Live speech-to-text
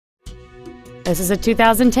This is a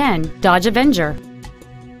 2010 Dodge Avenger.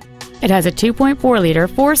 It has a 2.4-liter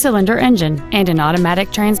four-cylinder engine and an automatic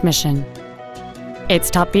transmission. Its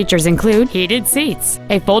top features include heated seats,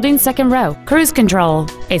 a folding second row, cruise control,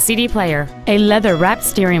 a CD player, a leather-wrapped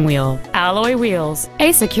steering wheel, alloy wheels,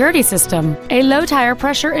 a security system, a low tire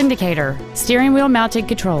pressure indicator, steering wheel mounted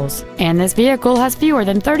controls, and this vehicle has fewer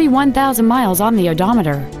than 31,000 miles on the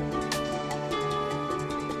odometer.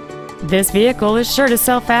 This vehicle is sure to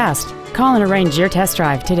sell fast. Call and arrange your test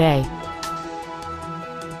drive today.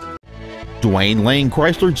 Dwayne Lane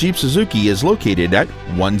Chrysler Jeep Suzuki is located at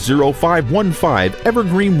 10515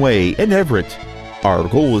 Evergreen Way in Everett. Our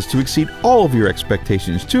goal is to exceed all of your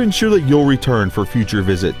expectations to ensure that you'll return for future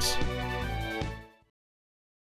visits.